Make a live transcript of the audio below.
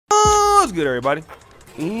What's good, everybody?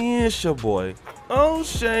 It's your boy,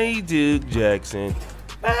 O'Shea Duke Jackson,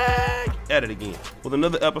 back at it again with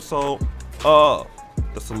another episode of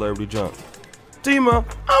the Celebrity Junk. Tima,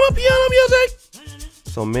 I'm a piano music.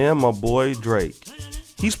 So man, my boy Drake,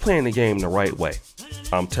 he's playing the game the right way.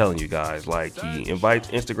 I'm telling you guys, like, he invites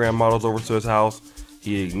Instagram models over to his house.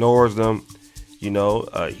 He ignores them. You know,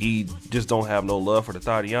 he just don't have no love for the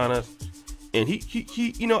Tatianas. And he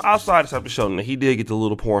you know, outside this episode, he did get the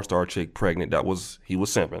little porn star chick pregnant. He was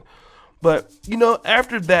simping. But, you know,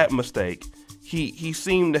 after that mistake, he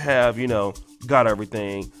seemed to have, you know, got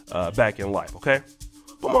everything back in life, okay?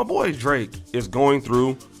 But my boy Drake is going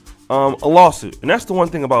through a lawsuit. And that's the one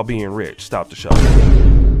thing about being rich. Stop the show.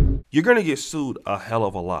 You're going to get sued a hell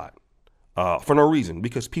of a lot for no reason,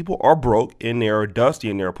 because people are broke and they're dusty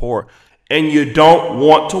and they're poor, and you don't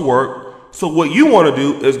want to work. So what you want to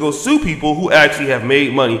do is go sue people who actually have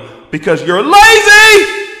made money because you're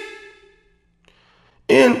lazy.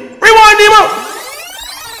 And rewind, Nemo.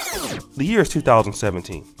 The year is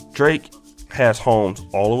 2017. Drake has homes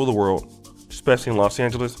all over the world, especially in Los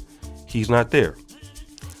Angeles. He's not there.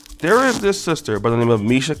 There is this sister by the name of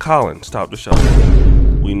Mesha Collins. Stop the show.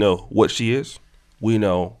 We know what she is. We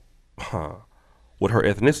know what her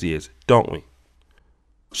ethnicity is, don't we?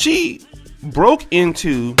 She broke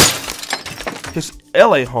into his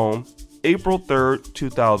LA home April 3rd,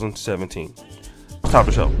 2017. Stop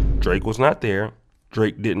the show. Drake was not there.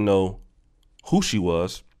 Drake didn't know who she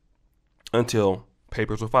was until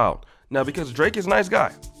papers were filed. Now, because Drake is a nice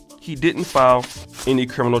guy, he didn't file any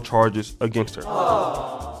criminal charges against her.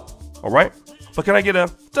 All right? But can I get a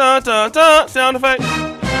dun dun dun sound effect?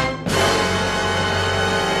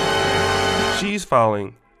 She's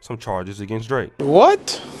filing some charges against Drake.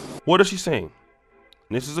 What? What is she saying?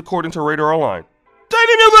 This is according to Radar Online. Take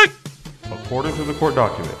the music! According to the court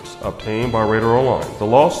documents obtained by Radar Online, the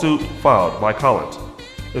lawsuit filed by Collins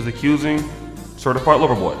is accusing Certified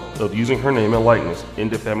Lover Boy of using her name and likeness in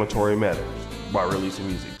defamatory matters by releasing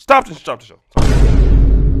music. Stop the show.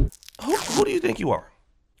 Who do you think you are?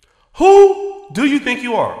 Who do you think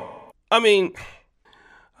you are? I mean,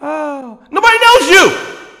 nobody knows you!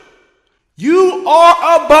 You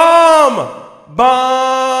are a bum!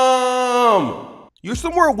 You're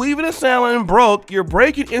somewhere weaving and sailing broke. You're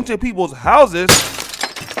breaking into people's houses.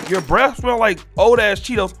 Your breath smells like old ass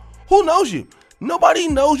Cheetos. Who knows you? Nobody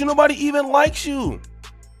knows you. Nobody even likes you.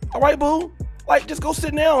 All right, boo? Like, just go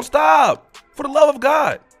sit down. Stop. For the love of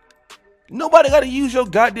God. Nobody got to use your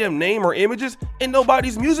goddamn name or images in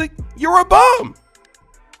nobody's music. You're a bum.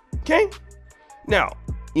 Okay? Now,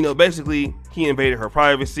 you know, basically, he invaded her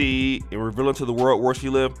privacy and revealing to the world where she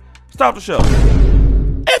lived. Stop the show.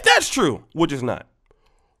 If that's true, which is not,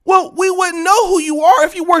 well, we wouldn't know who you are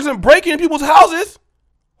if you wasn't breaking in people's houses.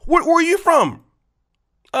 Where are you from?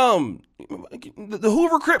 The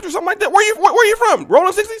Hoover Crips or something like that? Where you from?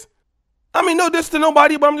 Rolling 60s? I mean, no diss to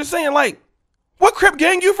nobody, but I'm just saying, like, what Crip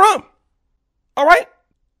gang you from? All right?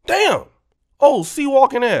 Damn. Oh, sea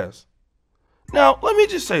walking ass. Now, let me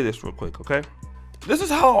just say this real quick, okay? This is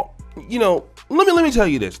how, you know, let me tell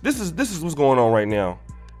you this. This is what's going on right now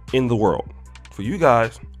in the world for you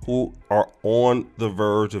guys who are on the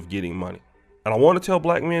verge of getting money. And I want to tell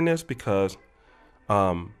black men this because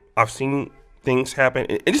I've seen things happen,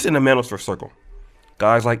 and just in the manosphere circle.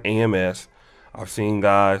 Guys like AMS, I've seen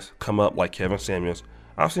guys come up like Kevin Samuels.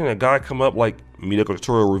 I've seen a guy come up like Mediocre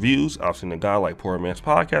Tutorial Reviews. I've seen a guy like Poor Man's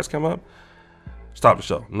Podcast come up. Stop the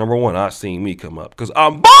show. Number one, I've seen me come up because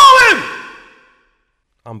I'm balling!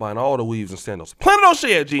 I'm buying all the weaves and sandals.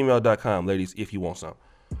 PlanetO'Shea@gmail.com, ladies, if you want some.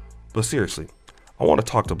 But seriously, I want to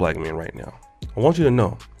talk to black men right now. I want you to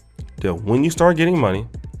know that when you start getting money,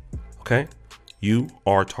 okay, you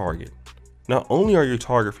are a target. Not only are you a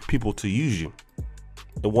target for people to use you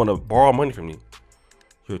and want to borrow money from you,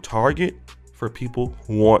 you're a target for people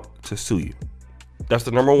who want to sue you. That's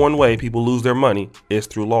the number one way people lose their money, is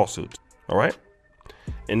through lawsuits. All right?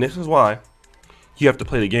 And this is why you have to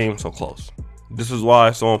play the game so close. This is why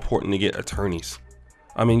it's so important to get attorneys.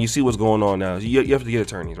 I mean, you see what's going on now. You have to get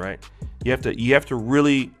attorneys, right? You have to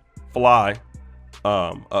really fly.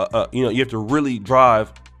 You know, you have to really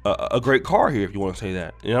drive a great car here, if you want to say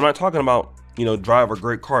that. And I'm not talking about, you know, drive a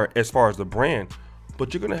great car as far as the brand,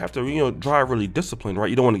 but you're gonna have to, you know, drive really disciplined, right?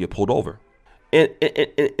 You don't want to get pulled over.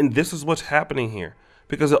 And this is what's happening here,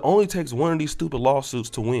 because it only takes one of these stupid lawsuits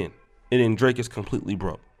to win, and then Drake is completely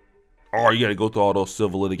broke. Or you got to go through all those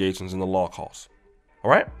civil litigations and the law costs.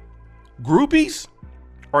 All right? Groupies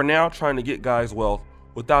are now trying to get guys' wealth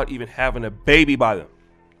without even having a baby by them.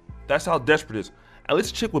 That's how desperate it is. At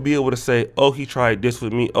least a chick would be able to say, oh, he tried this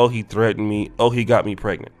with me. Oh, he threatened me. Oh, he got me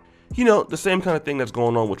pregnant. You know, the same kind of thing that's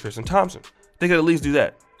going on with Tristan Thompson. They could at least do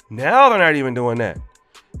that. Now they're not even doing that.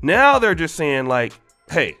 Now they're just saying like,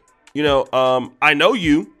 hey, you know, I know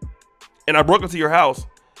you and I broke into your house.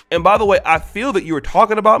 And by the way, I feel that you were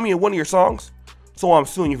talking about me in one of your songs. So I'm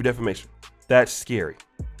suing you for defamation. That's scary.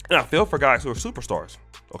 And I feel for guys who are superstars.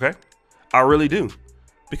 Okay. I really do.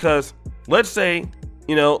 Because let's say,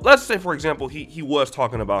 for example, he was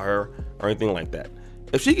talking about her or anything like that.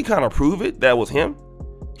 If she could kind of prove it, that was him,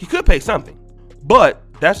 he could pay something. But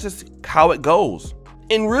that's just how it goes.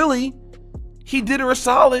 And really, he did her a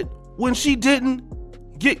solid when she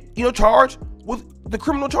didn't get, charged with the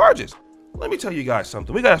criminal charges. Let me tell you guys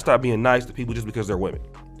something. We got to stop being nice to people just because they're women.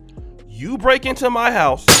 You break into my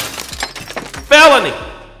house, felony.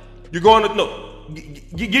 You're going to,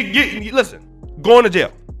 listen, going to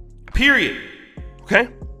jail, period. Okay?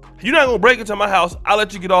 You're not going to break into my house. I'll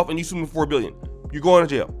let you get off and you sue me for $4 billion. You're going to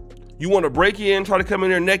jail. You want to break in, try to come in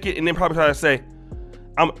there naked, and then probably try to say,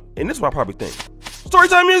 and this is what I probably think.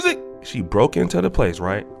 Storytime music. She broke into the place,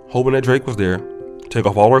 right? Hoping that Drake was there, take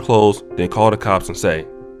off all her clothes, then call the cops and say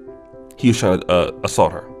he was trying to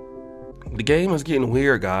assault her. The game is getting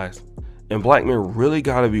weird, guys. And black men really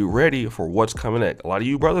got to be ready for what's coming next. A lot of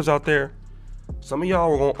you brothers out there, some of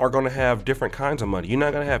y'all are going to have different kinds of money. You're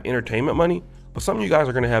not going to have entertainment money, but some of you guys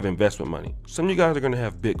are going to have investment money. Some of you guys are going to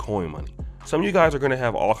have Bitcoin money. Some of you guys are going to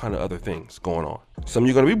have all kind of other things going on. Some of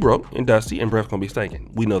you are going to be broke and dusty and breath going to be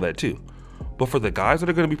stinking. We know that too. But for the guys that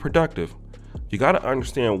are going to be productive, you got to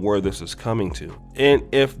understand where this is coming to. And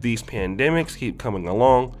if these pandemics keep coming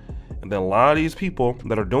along, and then a lot of these people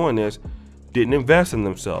that are doing this didn't invest in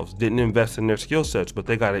themselves, didn't invest in their skill sets, but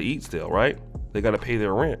they got to eat still, right? They got to pay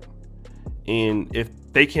their rent. And if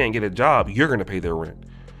they can't get a job, you're going to pay their rent.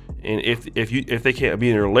 And if they can't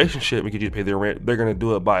be in a relationship and get you to pay their rent, they're going to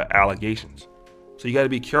do it by allegations. So you got to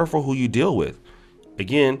be careful who you deal with.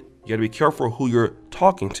 Again, you got to be careful who you're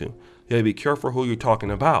talking to. You got to be careful who you're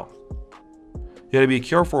talking about. You got to be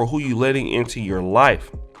careful who you letting into your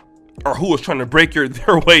life, or who is trying to break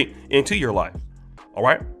their way into your life. All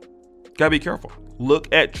right, got to be careful.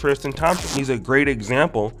 Look at Tristan Thompson. He's a great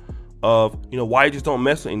example of why you just don't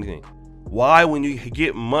mess with anything. Why, when you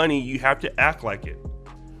get money, you have to act like it.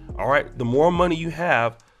 All right, the more money you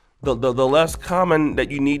have, the less common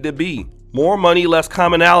that you need to be. More money, less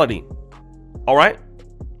commonality. All right,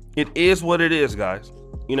 it is what it is, guys.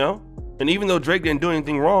 And even though Drake didn't do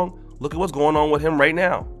anything wrong, look at what's going on with him right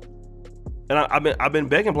now. And I've been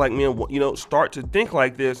begging black men, start to think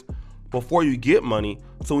like this before you get money.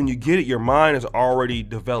 So when you get it, your mind is already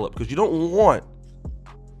developed, because you don't want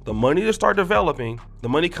the money to start developing. The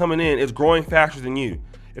money coming in is growing faster than you.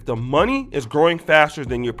 If the money is growing faster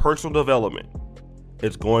than your personal development,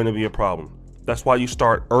 it's going to be a problem. That's why you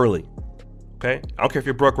start early. Okay? I don't care if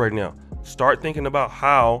you're broke right now. Start thinking about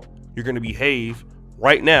how you're going to behave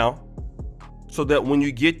right now, so that when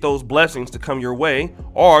you get those blessings to come your way,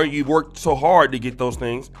 or you worked so hard to get those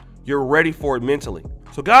things, you're ready for it mentally.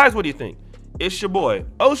 So guys, what do you think? It's your boy,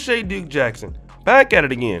 O'Shea Duke Jackson, back at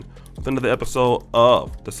it again with another episode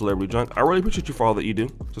of The Celebrity Junk. I really appreciate you for all that you do.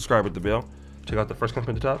 Subscribe with the bell. Check out the first comment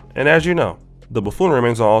at the top. And as you know, the buffoonery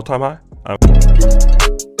remains on all-time high.